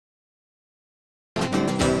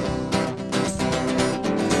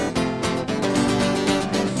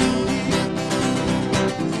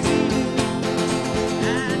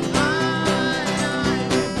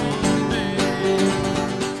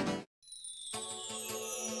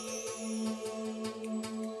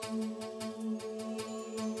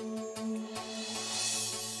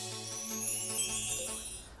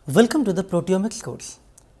Welcome to the Proteomics course.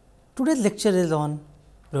 Today's lecture is on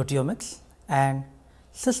proteomics and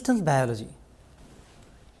systems biology.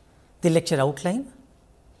 The lecture outline.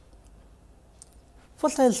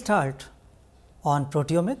 First, I will start on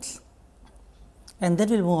proteomics and then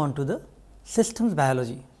we will move on to the systems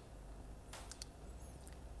biology.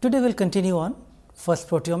 Today, we will continue on first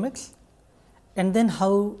proteomics and then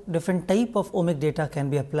how different type of omic data can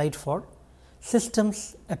be applied for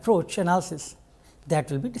systems approach analysis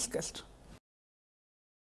that will be discussed.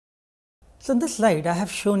 So, in this slide I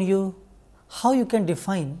have shown you how you can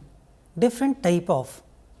define different type of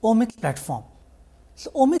omics platform.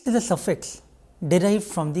 So, omics is a suffix derived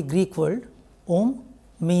from the Greek word om,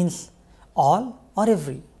 means all or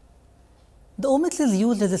every. The omics is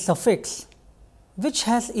used as a suffix which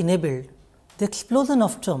has enabled the explosion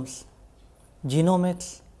of terms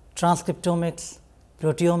genomics, transcriptomics,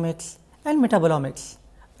 proteomics and metabolomics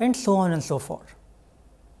and so on and so forth.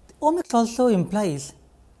 Omics also implies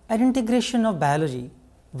an integration of biology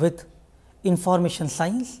with information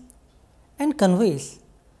science and conveys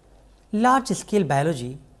large scale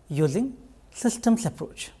biology using systems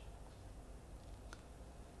approach.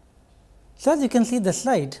 So, as you can see the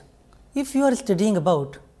slide, if you are studying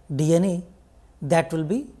about DNA, that will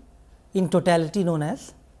be in totality known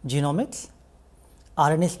as genomics,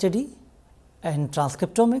 RNA study and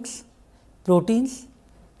transcriptomics, proteins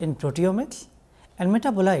in proteomics and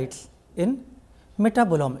metabolites in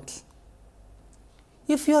metabolomics.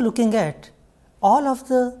 If you are looking at all of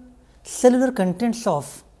the cellular contents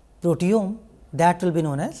of proteome, that will be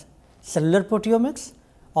known as cellular proteomics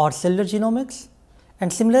or cellular genomics,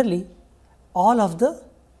 and similarly all of the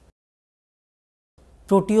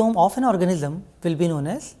proteome of an organism will be known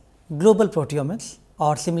as global proteomics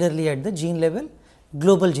or similarly at the gene level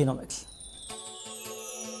global genomics.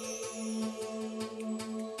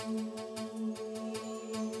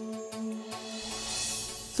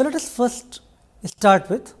 So, let us first start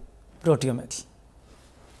with proteomics.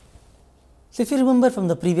 So, if you remember from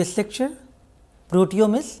the previous lecture,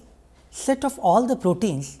 proteome is set of all the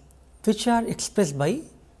proteins which are expressed by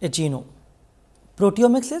a genome.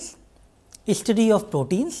 Proteomics is a study of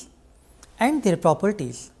proteins and their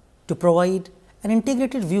properties to provide an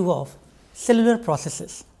integrated view of cellular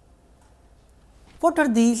processes. What are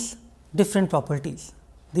these different properties?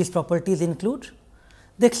 These properties include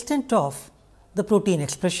the extent of the protein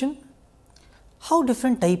expression, how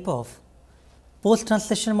different type of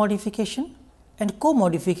post-translational modification and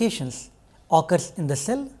co-modifications occurs in the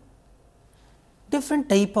cell, different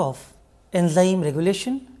type of enzyme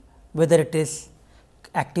regulation, whether it is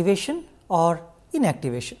activation or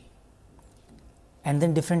inactivation, and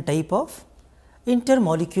then different type of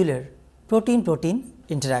intermolecular protein-protein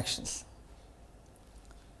interactions.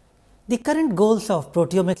 The current goals of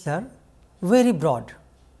proteomics are very broad.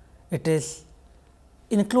 It is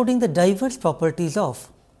including the diverse properties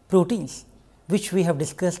of proteins, which we have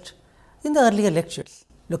discussed in the earlier lectures,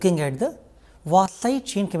 looking at the vast side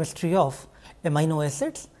chain chemistry of amino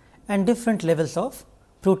acids and different levels of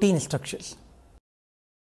protein structures.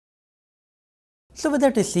 So, whether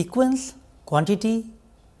it is sequence, quantity,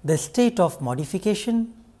 the state of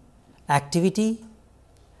modification, activity,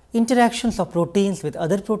 interactions of proteins with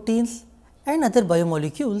other proteins and other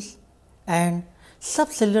biomolecules, and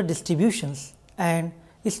subcellular distributions and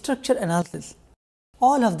structure analysis,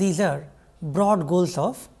 all of these are broad goals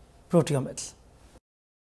of proteomics.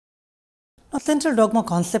 Now, central dogma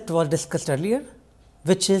concept was discussed earlier,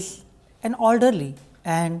 which is an orderly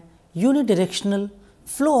and unidirectional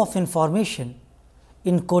flow of information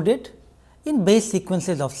encoded in base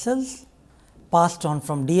sequences of cells passed on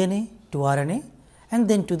from DNA to RNA and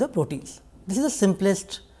then to the proteins. This is the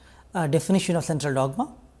simplest definition of central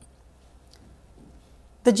dogma.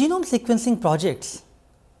 The genome sequencing projects,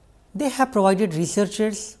 they have provided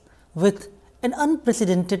researchers with an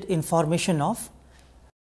unprecedented information of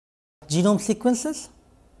genome sequences.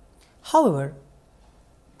 However,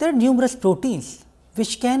 there are numerous proteins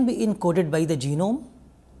which can be encoded by the genome.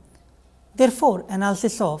 Therefore,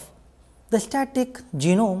 analysis of the static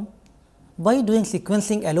genome by doing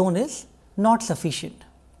sequencing alone is not sufficient.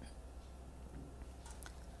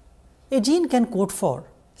 A gene can code for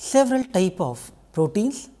several type of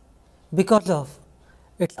proteins because of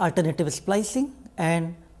its alternative splicing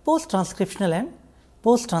and post-transcriptional and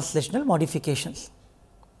post-translational modifications.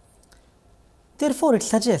 Therefore, it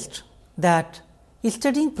suggests that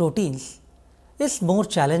studying proteins is more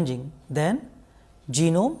challenging than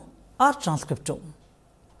genome or transcriptome.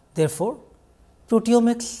 Therefore,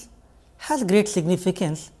 proteomics has great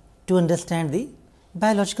significance to understand the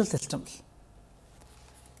biological systems.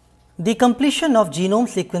 The completion of genome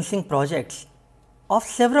sequencing projects of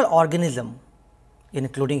several organisms,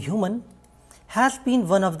 including human, has been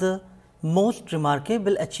one of the most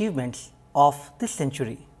remarkable achievements of this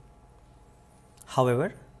century.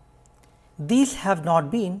 However, these have not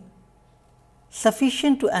been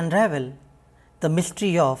sufficient to unravel the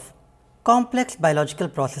mystery of complex biological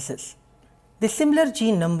processes. The similar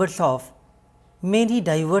gene numbers of many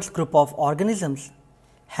diverse group of organisms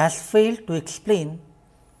has failed to explain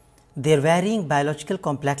their varying biological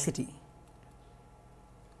complexity.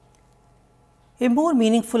 A more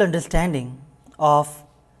meaningful understanding of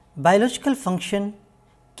biological function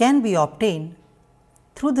can be obtained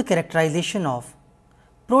through the characterization of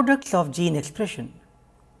products of gene expression,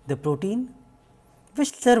 the protein,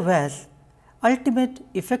 which serve as ultimate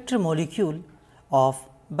effector molecule of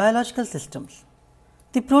biological systems.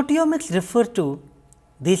 The proteomics refer to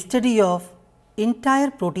the study of entire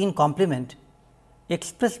protein complement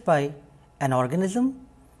expressed by an organism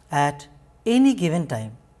at any given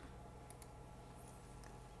time.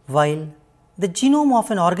 While the genome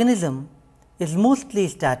of an organism is mostly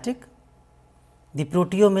static, the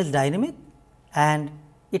proteome is dynamic and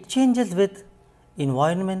it changes with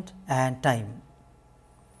environment and time,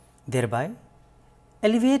 thereby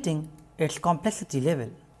elevating its complexity level.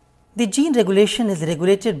 The gene regulation is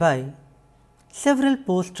regulated by several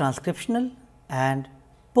post-transcriptional and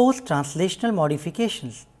post-translational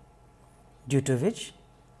modifications, due to which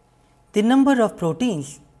the number of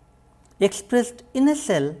proteins expressed in a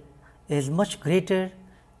cell is much greater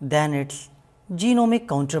than its genomic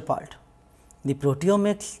counterpart. The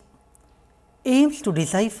proteomics aims to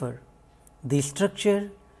decipher the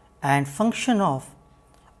structure and function of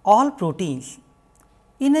all proteins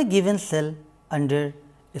in a given cell under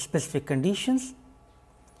specific conditions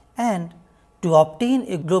and to obtain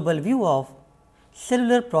a global view of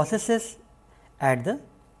cellular processes at the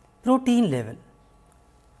protein level.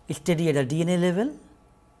 Study at the DNA level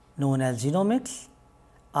known as genomics,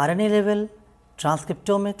 RNA level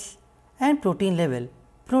transcriptomics and protein level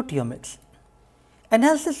proteomics.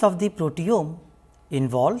 Analysis of the proteome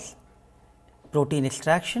involves protein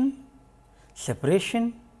extraction,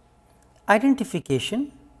 separation,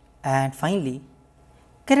 identification and finally,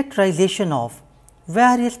 characterization of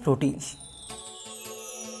various proteins.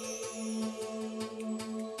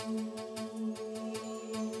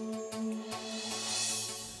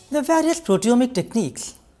 The various proteomic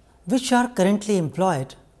techniques which are currently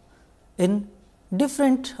employed in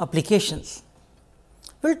different applications.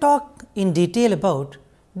 We will talk in detail about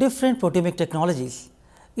different proteomic technologies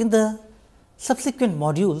in the subsequent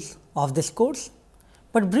modules of this course,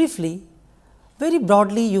 but briefly, very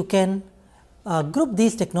broadly you can group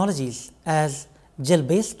these technologies as gel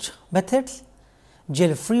based methods,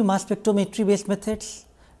 gel free mass spectrometry based methods,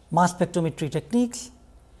 mass spectrometry techniques,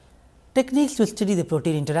 techniques to study the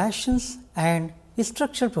protein interactions and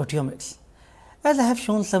structural proteomics. As I have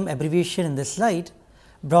shown some abbreviation in this slide,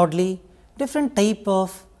 broadly different type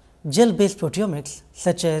of gel based proteomics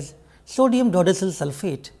such as sodium dodecyl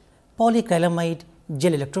sulfate, polyacrylamide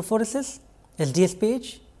gel electrophoresis, SDS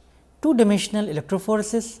page, two-dimensional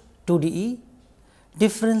electrophoresis 2DE,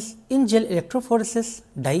 difference in gel electrophoresis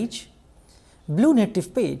DIGE, blue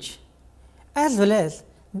native page, as well as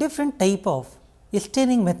different type of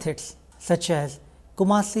staining methods such as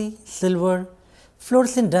Kumasi, silver,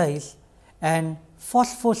 fluorescent dyes and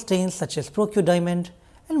phosphor stains such as procodiamond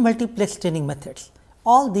and multiplex staining methods.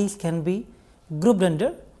 All these can be grouped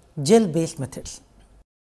under gel based methods.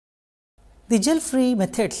 The gel free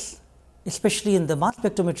methods, especially in the mass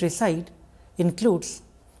spectrometry side, includes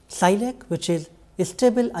SILAC, which is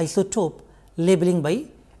stable isotope labeling by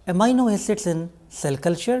amino acids in cell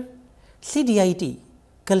culture, CDIT,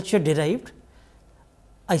 culture derived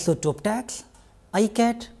isotope tags,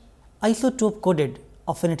 ICAT, isotope coded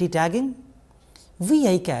affinity tagging,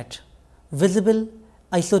 VICAT, visible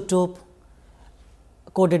isotope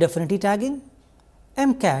coded affinity tagging,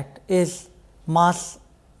 MCAT is mass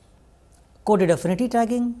coded affinity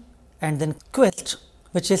tagging, and then QUEST,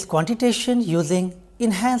 which is quantitation using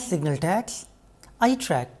enhanced signal tags,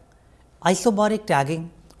 ITRAC, isobaric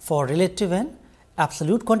tagging for relative and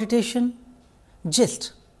absolute quantitation,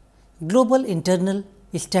 GIST, global internal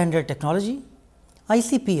standard technology,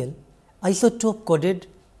 ICPL, isotope coded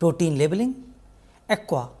protein labeling,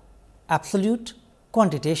 AQUA, absolute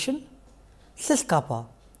quantitation, CISCAPA,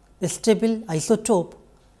 stable isotope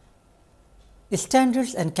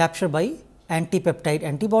standards and capture by antipeptide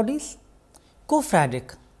antibodies,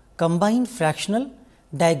 COFRADIC, combined fractional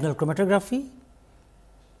diagonal chromatography,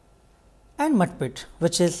 and MUTPIT,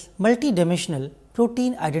 which is multidimensional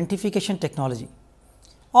protein identification technology.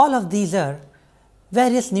 All of these are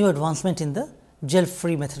various new advancements in the gel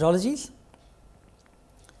free methodologies.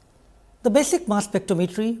 The basic mass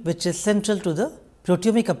spectrometry, which is central to the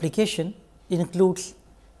proteomic application, includes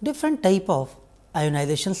different type of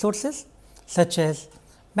ionization sources such as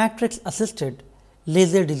matrix assisted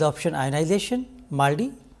laser desorption ionization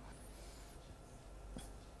 (MALDI),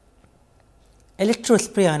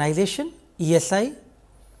 electrospray ionization (ESI),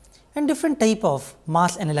 and different type of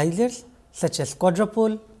mass analyzers such as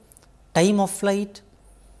quadrupole, time of flight,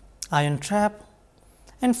 ion trap,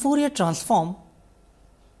 and Fourier transform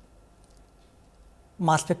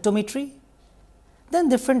mass spectrometry. Then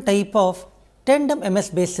different type of tandem MS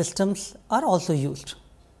based systems are also used.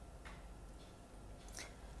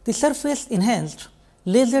 The surface enhanced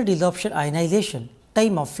laser desorption ionization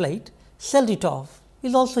time of flight (CELDITOF)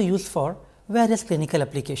 is also used for various clinical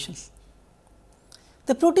applications.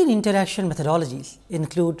 The protein interaction methodologies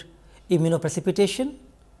include immunoprecipitation,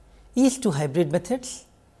 yeast to hybrid methods,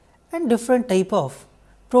 and different type of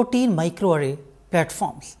protein microarray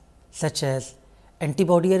platforms such as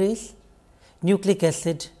antibody arrays, nucleic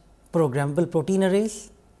acid programmable protein arrays,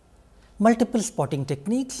 multiple spotting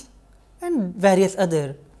techniques, and various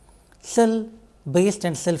other cell based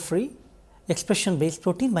and cell free expression based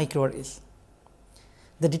protein microarrays.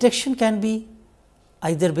 The detection can be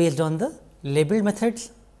either based on the labeled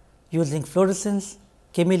methods using fluorescence,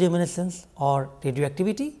 chemiluminescence or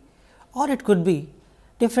radioactivity, or it could be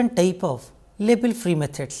different type of label free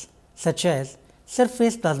methods such as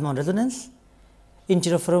surface plasmon resonance,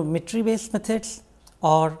 interferometry based methods,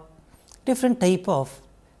 or different type of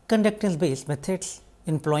conductance based methods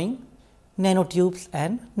employing nanotubes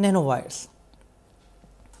and nanowires.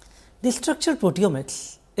 The structural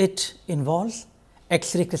proteomics, it involves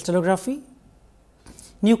X-ray crystallography,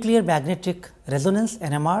 nuclear magnetic resonance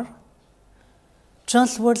 (NMR),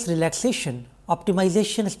 transverse relaxation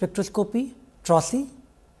optimization spectroscopy (TROSY),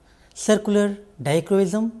 circular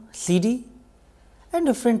dichroism (CD), and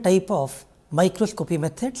different type of microscopy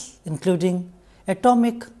methods including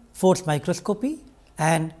atomic force microscopy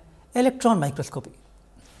and electron microscopy.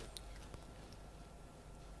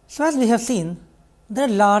 So, as we have seen, there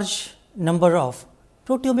are large number of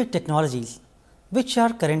proteomic technologies which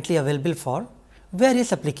are currently available for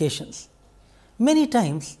various applications. Many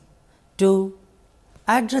times, to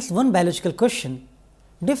address one biological question,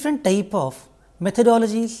 different type of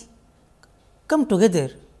methodologies come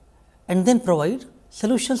together and then provide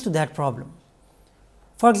solutions to that problem.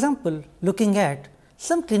 For example, looking at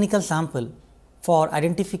some clinical sample for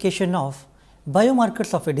identification of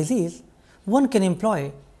biomarkers of a disease, one can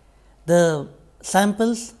employ the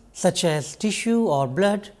samples such as tissue or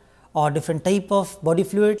blood or different type of body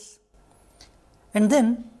fluids, and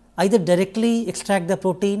then either directly extract the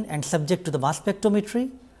protein and subject to the mass spectrometry,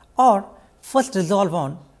 or first resolve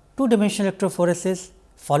on two dimensional electrophoresis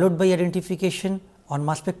followed by identification on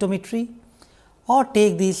mass spectrometry, or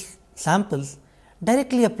take these samples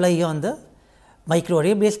directly apply on the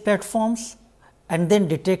microarray based platforms and then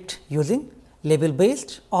detect using label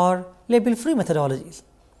based or label free methodologies.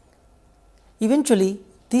 Eventually,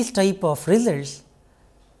 these type of results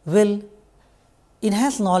will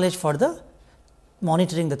enhance knowledge for the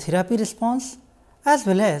monitoring the therapy response as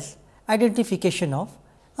well as identification of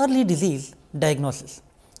early disease diagnosis.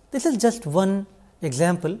 This is just one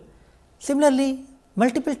example. Similarly,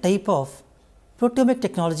 multiple type of proteomic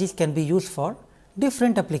technologies can be used for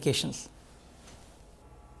different applications.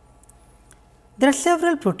 There are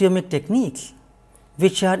several proteomic techniques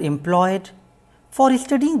which are employed for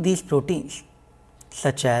studying these proteins,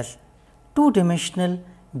 such as two-dimensional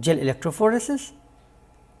gel electrophoresis,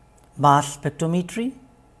 mass spectrometry,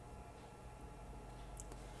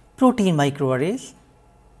 protein microarrays,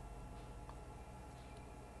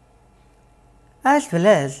 as well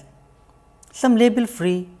as some label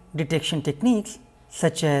free detection techniques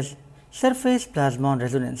such as surface plasmon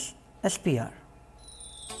resonance (SPR).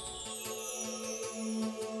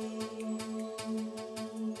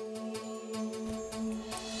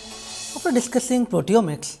 After discussing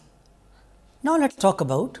proteomics, now let us talk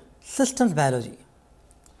about systems biology.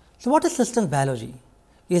 So, what is systems biology?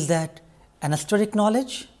 Is that an historic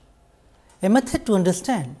knowledge, a method to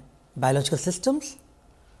understand biological systems,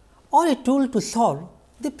 or a tool to solve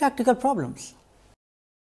the practical problems?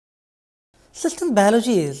 Systems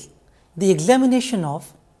biology is the examination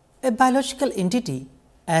of a biological entity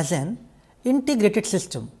as an integrated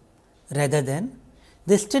system rather than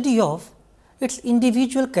the study of its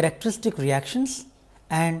individual characteristic reactions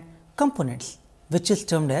and components, which is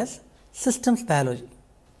termed as systems biology.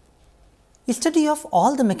 A study of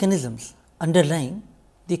all the mechanisms underlying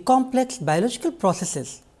the complex biological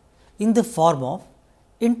processes in the form of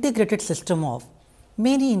integrated system of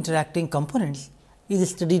many interacting components is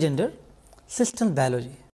studied under systems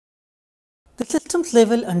biology. The systems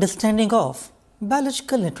level understanding of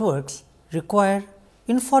biological networks require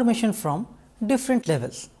information from different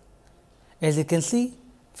levels. As you can see,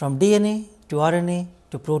 from DNA to RNA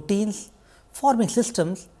to proteins forming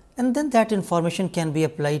systems, and then that information can be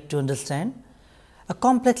applied to understand a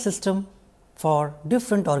complex system for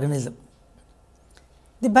different organisms.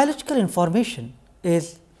 The biological information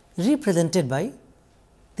is represented by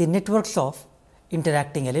the networks of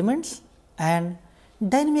interacting elements and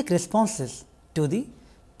dynamic responses to the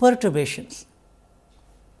perturbations.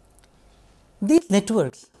 These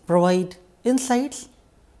networks provide insights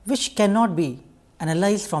which cannot be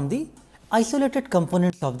analyzed from the isolated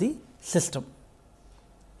components of the system.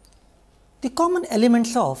 The common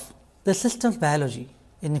elements of the systems biology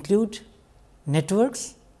include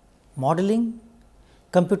networks, modeling,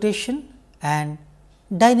 computation and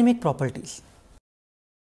dynamic properties.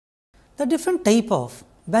 The different type of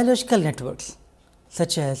biological networks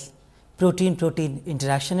such as protein-protein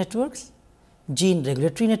interaction networks, gene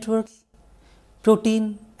regulatory networks,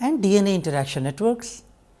 protein and DNA interaction networks,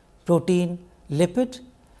 protein lipid,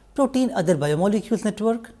 protein other biomolecules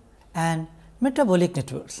network and metabolic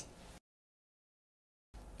networks.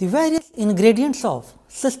 The various ingredients of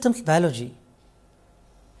systems biology.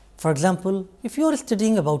 For example, if you are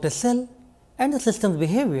studying about a cell and the system's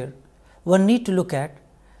behavior, one need to look at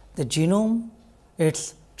the genome,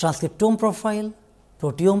 its transcriptome profile,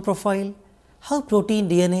 proteome profile, how protein,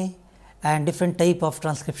 DNA and different type of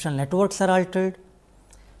transcriptional networks are altered,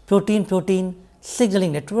 protein-protein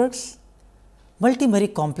signaling networks,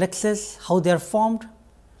 multimeric complexes, how they are formed,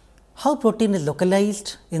 how protein is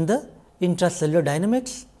localized in the intracellular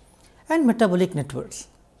dynamics and metabolic networks.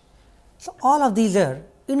 So, all of these are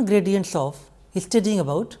ingredients of studying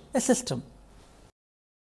about a system.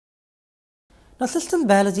 Now, systems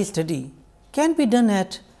biology study can be done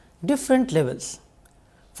at different levels.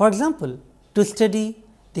 For example, to study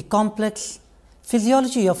the complex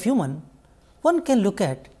physiology of human, one can look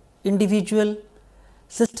at individual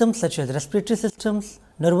systems such as respiratory systems,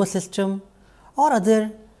 nervous system or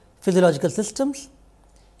other physiological systems.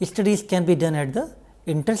 Studies can be done at the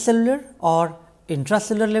intercellular or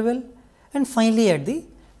intracellular level and finally at the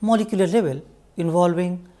molecular level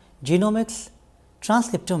involving genomics,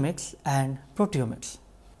 transcriptomics and proteomics.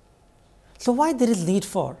 So, why there is need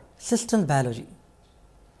for systems biology?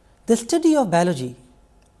 The study of biology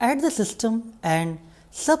at the system and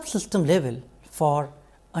subsystem level for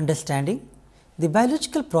understanding the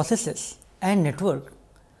biological processes and network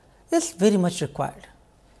is very much required.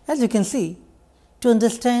 As you can see, to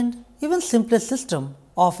understand even simplest system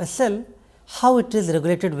of a cell, how it is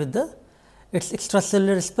regulated with its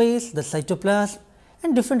extracellular space, the cytoplasm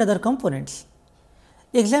and different other components.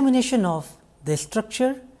 Examination of the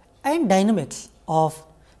structure and dynamics of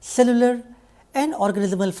cellular and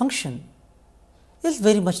organismal function is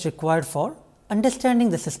very much required for understanding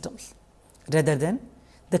the systems rather than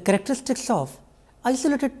the characteristics of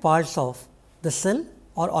isolated parts of the cell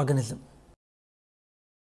or organism.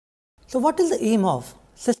 So, what is the aim of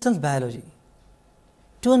systems biology?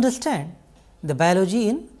 To understand the biology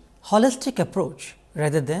in holistic approach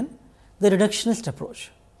rather than the reductionist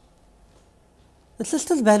approach. The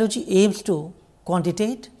systems biology aims to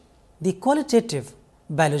quantitate the qualitative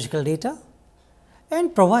biological data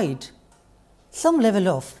and provide some level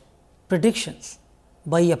of predictions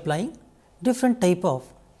by applying different type of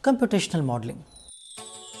computational modeling.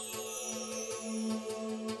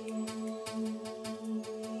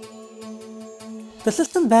 The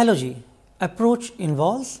systems biology approach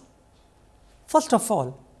involves first of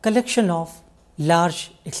all collection of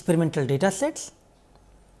large experimental data sets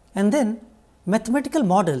and then mathematical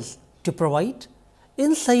models to provide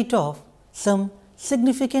insight of some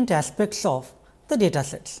significant aspects of the data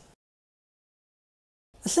sets.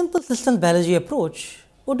 A simple systems biology approach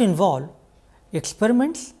would involve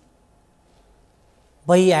experiments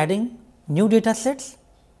by adding new data sets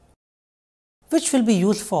which will be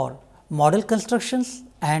used for model constructions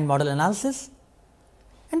and model analysis,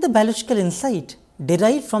 and the biological insight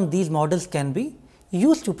derived from these models can be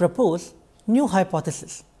used to propose new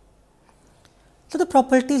hypotheses. So, the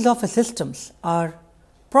properties of a systems are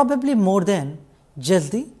probably more than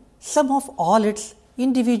just the sum of all its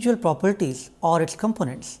individual properties or its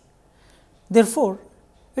components. Therefore,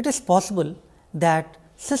 it is possible that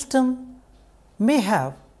system may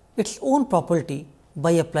have its own property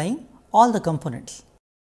by applying all the components.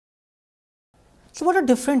 So, what are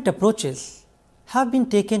different approaches have been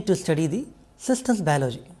taken to study the systems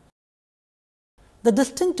biology? The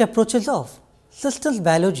distinct approaches of systems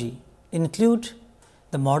biology include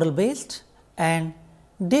the model based and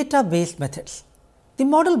data based methods. The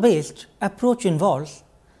model based approach involves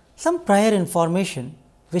some prior information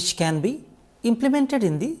which can be implemented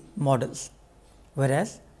in the models, whereas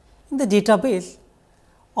in the database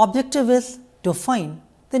objective is to find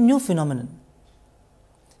the new phenomenon.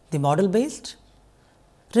 The model based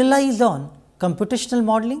relies on computational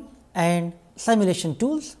modeling and simulation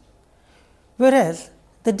tools, whereas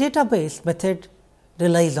the database method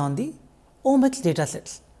relies on the omics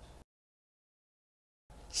datasets.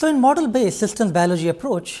 So, in model based systems biology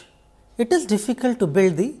approach, it is difficult to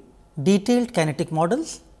build the detailed kinetic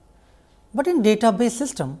models, but in database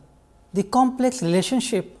system, the complex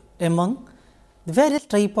relationship among the various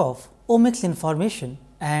type of omics information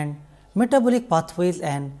and metabolic pathways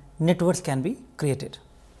and networks can be created.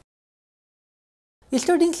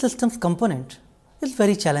 Studying systems component is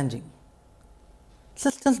very challenging.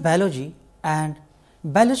 Systems biology and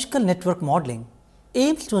biological network modeling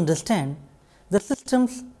aims to understand the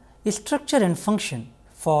system's structure and function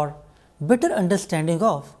for better understanding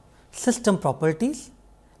of system properties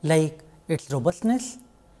like its robustness,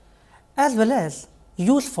 as well as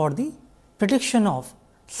use for the prediction of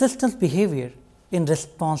systems behavior in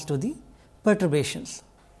response to the perturbations.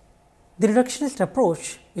 The reductionist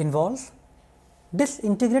approach involves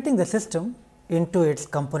disintegrating the system into its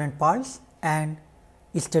component parts and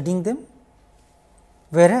studying them,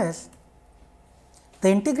 whereas the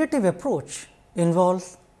integrative approach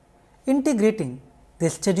involves integrating the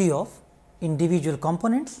study of individual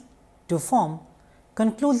components to form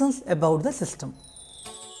conclusions about the system.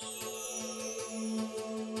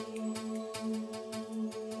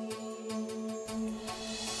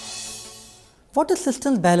 What is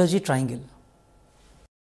systems biology triangle?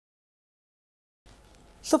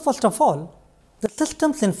 So, first of all, the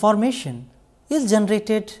system's information is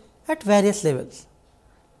generated at various levels.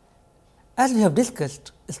 As we have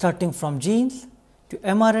discussed, starting from genes to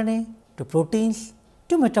mRNA to proteins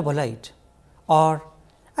to metabolite, or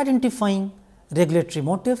identifying regulatory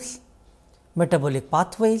motifs, metabolic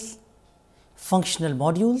pathways, functional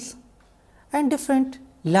modules and different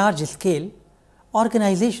large scale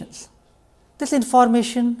organizations. This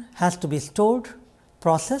information has to be stored,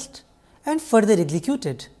 processed and further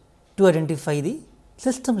executed to identify the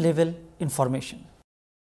system level information.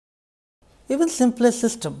 Even simplest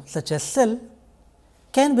systems such as cell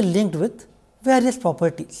can be linked with various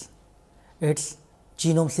properties. Its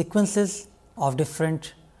genome sequences of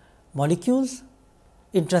different molecules,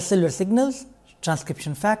 intracellular signals,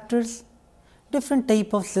 transcription factors, different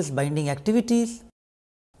type of cis binding activities,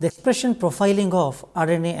 the expression profiling of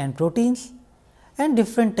RNA and proteins and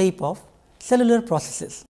different type of cellular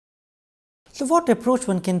processes. So, what approach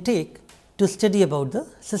one can take to study about the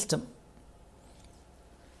system?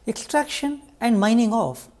 Extraction and mining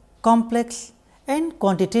of complex and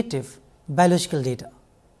quantitative biological data,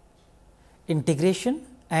 integration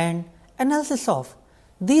and analysis of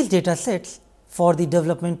these data sets for the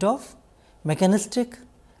development of mechanistic,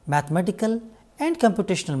 mathematical and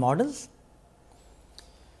computational models,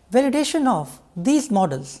 validation of these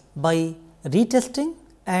models by retesting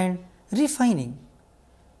and refining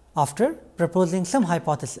after proposing some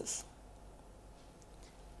hypothesis.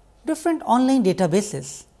 Different online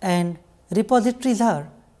databases and repositories are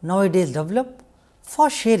nowadays developed for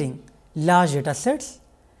sharing large data sets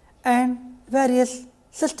and various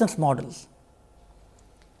systems models.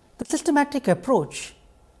 The systematic approach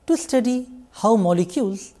to study how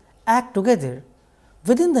molecules act together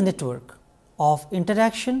within the network of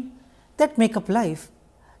interaction that make up life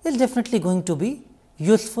is definitely going to be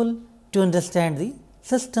useful to understand the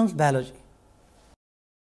systems biology.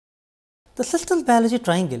 The systems biology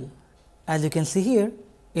triangle, as you can see here,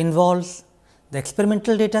 involves the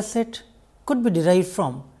experimental data set could be derived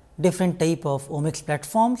from different type of omics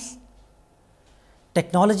platforms,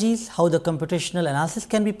 technologies, how the computational analysis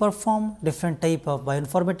can be performed, different type of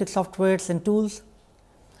bioinformatics softwares and tools,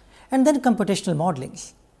 and then computational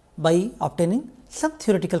modelings by obtaining some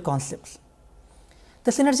theoretical concepts.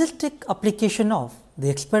 The synergistic application of the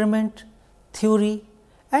experiment, theory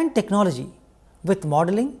and technology with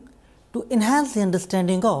modeling to enhance the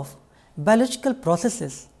understanding of biological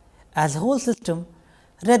processes as a whole system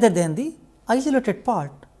rather than the isolated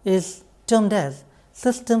part is termed as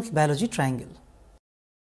systems biology triangle.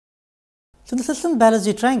 So, the systems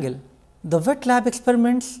biology triangle, the wet lab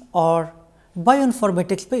experiments or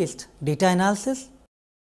bioinformatics based data analysis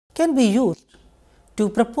can be used to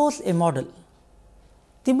propose a model.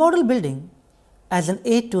 The model building as an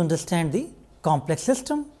aid to understand the complex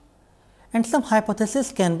system and some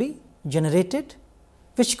hypothesis can be generated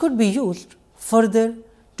which could be used further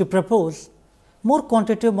to propose more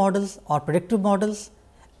quantitative models or predictive models,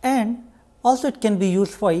 and also it can be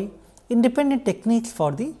used for independent techniques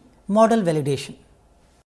for the model validation.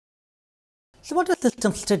 So, what is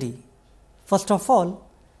system study? First of all,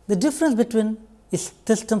 the difference between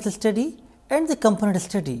systems study and the component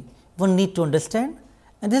study one need to understand,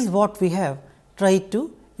 and this is what we have tried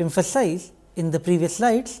to emphasize in the previous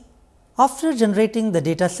slides. After generating the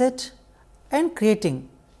data set and creating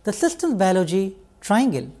the systems biology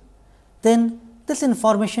triangle, then this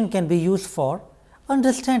information can be used for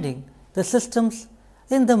understanding the systems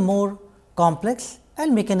in the more complex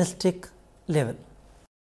and mechanistic level.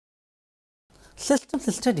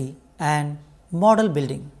 Systems study and model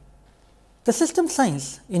building. The system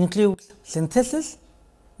science includes synthesis,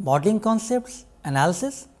 modeling concepts,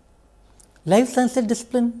 analysis. Life sciences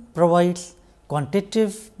discipline provides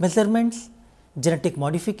quantitative measurements, genetic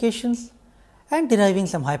modifications, and deriving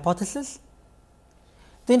some hypotheses.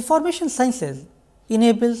 The information sciences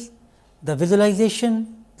enables the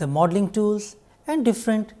visualization, the modeling tools, and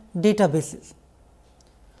different databases.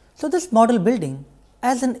 So, this model building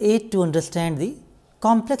as an aid to understand the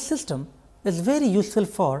complex system is very useful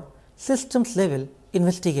for systems level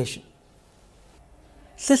investigation.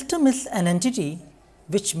 System is an entity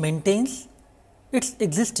which maintains its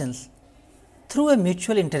existence through a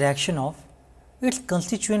mutual interaction of its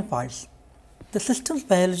constituent parts. The systems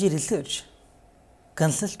biology research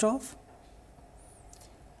consists of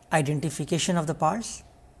identification of the parts,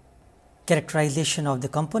 characterization of the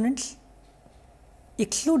components,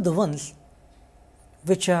 exclude the ones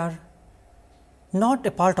which are not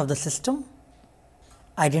a part of the system,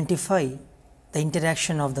 identify the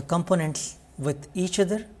interaction of the components with each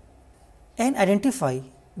other, and identify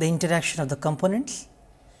the interaction of the components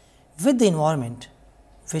with the environment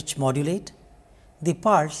which modulate the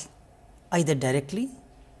parts either directly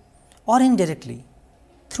or indirectly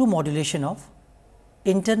through modulation of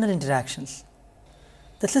internal interactions.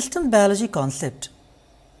 The systems biology concept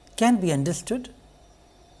can be understood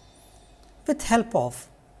with help of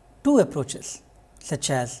two approaches such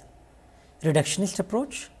as reductionist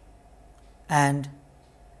approach and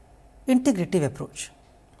integrative approach.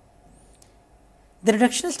 The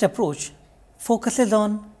reductionist approach focuses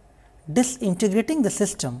on disintegrating the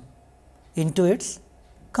system into its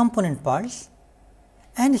component parts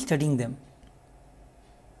and studying them,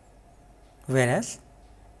 whereas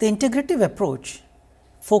the integrative approach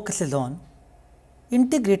focuses on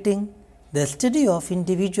integrating the study of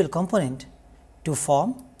individual component to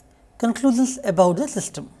form conclusions about the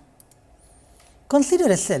system.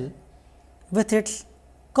 Consider a cell with its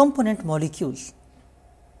component molecules.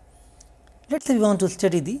 Let us say we want to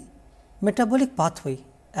study the metabolic pathway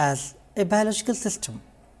as a biological system.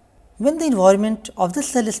 When the environment of the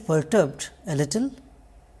cell is perturbed a little,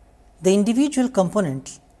 the individual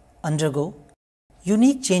components undergo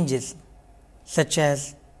unique changes such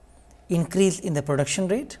as increase in the production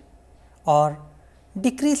rate or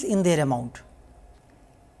decrease in their amount.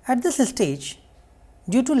 At this stage,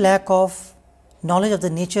 due to lack of knowledge of the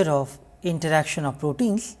nature of interaction of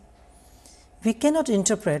proteins, we cannot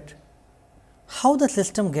interpret how the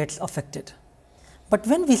system gets affected. But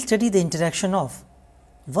when we study the interaction of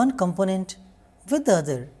one component with the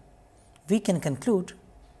other, we can conclude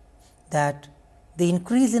that the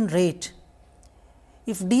increase in rate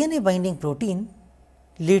if DNA binding protein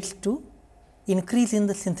leads to increase in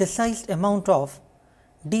the synthesized amount of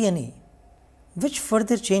DNA, which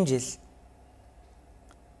further changes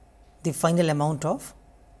the final amount of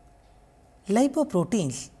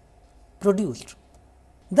lipoproteins produced.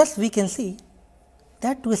 Thus, we can see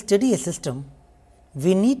that to study a system,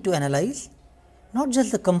 we need to analyze not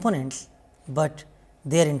just the components, but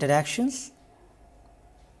their interactions.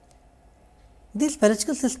 These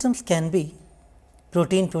biological systems can be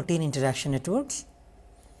protein-protein interaction networks,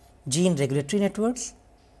 gene regulatory networks,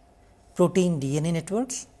 protein DNA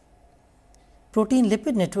networks, protein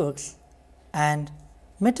lipid networks, and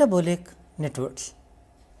metabolic networks.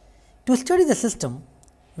 To study the system,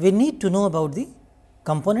 we need to know about the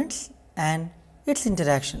components and its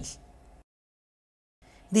interactions.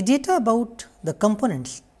 The data about the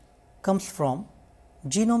components comes from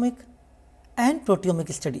genomic and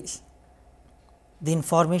proteomic studies. The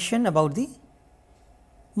information about the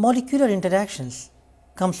molecular interactions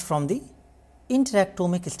comes from the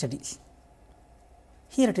interactomic studies.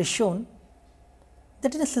 Here it is shown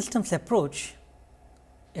that in a systems approach,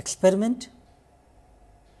 experiment,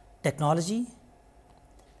 technology,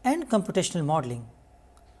 and computational modeling,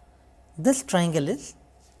 this triangle is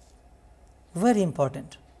very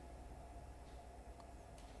important,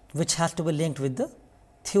 which has to be linked with the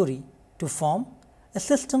theory to form a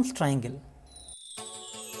systems triangle.